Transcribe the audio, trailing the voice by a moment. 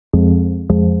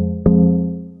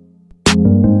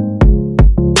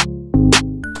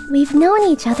We've known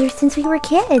each other since we were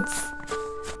kids.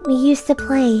 We used to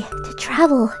play, to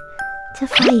travel, to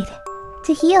fight,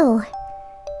 to heal,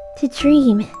 to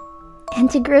dream,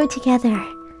 and to grow together.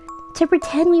 To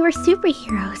pretend we were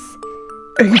superheroes.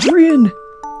 Adrien!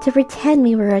 To pretend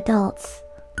we were adults.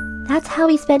 That's how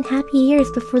we spent happy years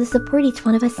before the support each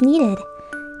one of us needed.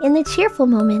 In the cheerful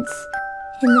moments.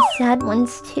 In the sad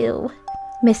ones, too.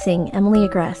 Missing Emily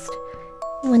Agreste.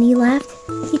 When he left,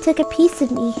 he took a piece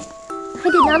of me. I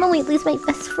did not only lose my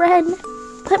best friend,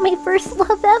 but my first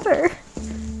love ever.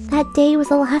 That day was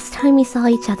the last time we saw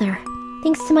each other.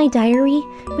 Thanks to my diary,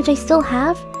 which I still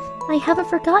have, I haven't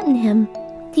forgotten him.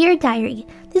 Dear diary,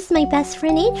 this is my best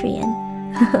friend Adrien.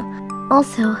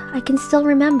 Also, I can still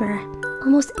remember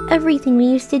almost everything we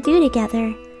used to do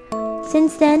together.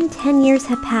 Since then, 10 years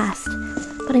have passed,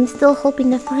 but I'm still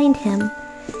hoping to find him.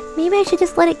 Maybe I should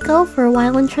just let it go for a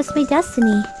while and trust my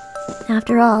destiny.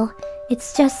 After all,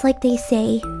 it's just like they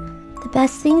say, the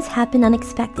best things happen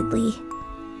unexpectedly.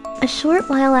 A short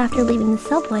while after leaving the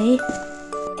subway...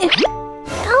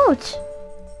 Ouch!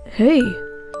 Hey!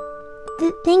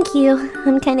 Thank you.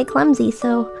 I'm kinda clumsy,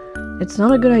 so... It's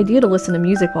not a good idea to listen to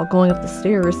music while going up the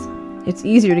stairs. It's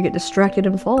easier to get distracted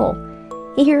and fall.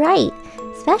 You're right,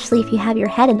 especially if you have your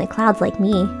head in the clouds like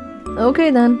me. Okay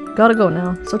then, gotta go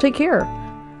now, so take care.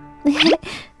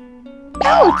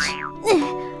 Ouch!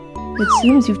 It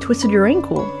seems you've twisted your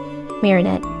ankle.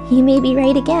 Marinette, you may be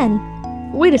right again.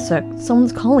 Wait a sec,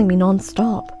 someone's calling me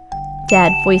non-stop.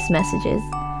 Dad, voice messages.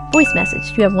 Voice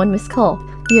message, you have 1 missed call.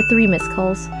 You have 3 missed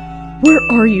calls. Where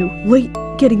are you? Late,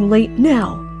 getting late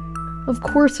now. Of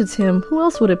course it's him, who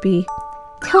else would it be?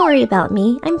 Don't worry about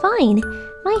me, I'm fine.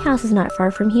 My house is not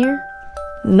far from here.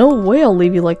 No way I'll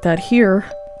leave you like that here.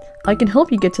 I can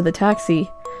help you get to the taxi.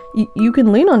 You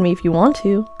can lean on me if you want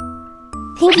to.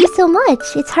 Thank you so much.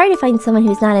 It's hard to find someone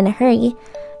who's not in a hurry.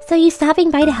 So you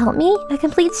stopping by to help me? A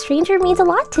complete stranger means a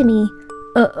lot to me.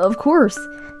 Of course.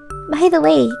 By the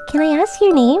way, can I ask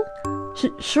your name?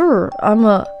 Sure, I'm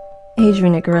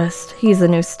Adrien Agreste. He's a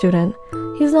new student.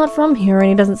 He's not from here and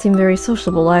he doesn't seem very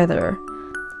sociable either.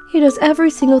 He does every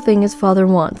single thing his father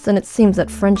wants, and it seems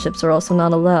that friendships are also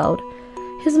not allowed.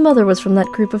 His mother was from that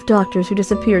group of doctors who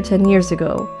disappeared 10 years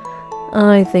ago.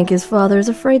 I think his father is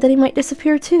afraid that he might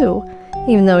disappear too,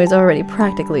 even though he's already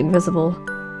practically invisible.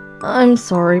 I'm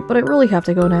sorry, but I really have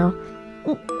to go now.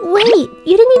 Wait,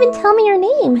 you didn't even tell me your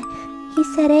name. He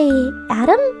said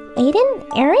Adam?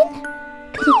 Aiden? Aaron?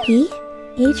 Could it be?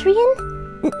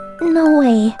 Adrien? No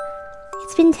way.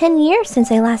 It's been 10 years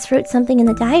since I last wrote something in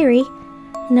the diary.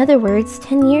 In other words,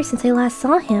 10 years since I last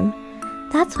saw him.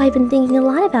 That's why I've been thinking a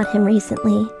lot about him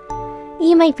recently.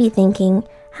 You might be thinking,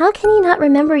 how can you not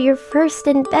remember your first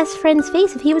and best friend's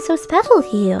face if he was so special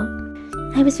to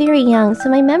you? I was very young, so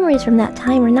my memories from that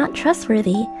time are not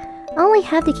trustworthy. All I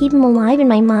have to keep him alive in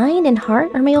my mind and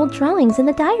heart are my old drawings in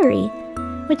the diary,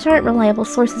 which aren't reliable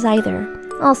sources either.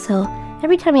 Also,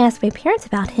 every time I ask my parents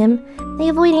about him, they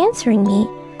avoid answering me.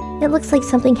 It looks like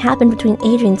something happened between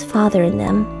Adrien's father and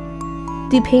them.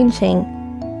 Dupaincheng.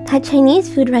 That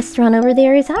Chinese food restaurant over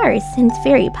there is ours, and it's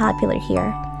very popular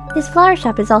here. This flower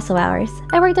shop is also ours.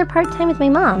 I work there part-time with my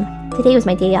mom. Today was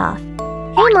my day off.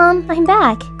 Hey Mom, I'm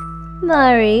back.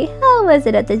 Mari, how was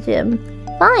it at the gym?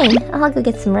 Fine, I'll go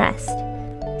get some rest.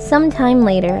 Sometime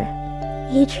later.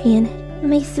 Adrien,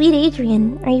 my sweet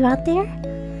Adrien, are you out there?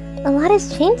 A lot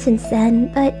has changed since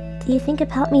then, but do you think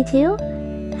about me too?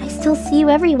 I still see you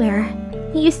everywhere.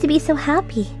 We used to be so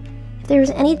happy. If there was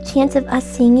any chance of us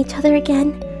seeing each other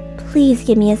again, please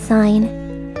give me a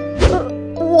sign.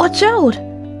 Watch out!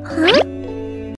 Huh?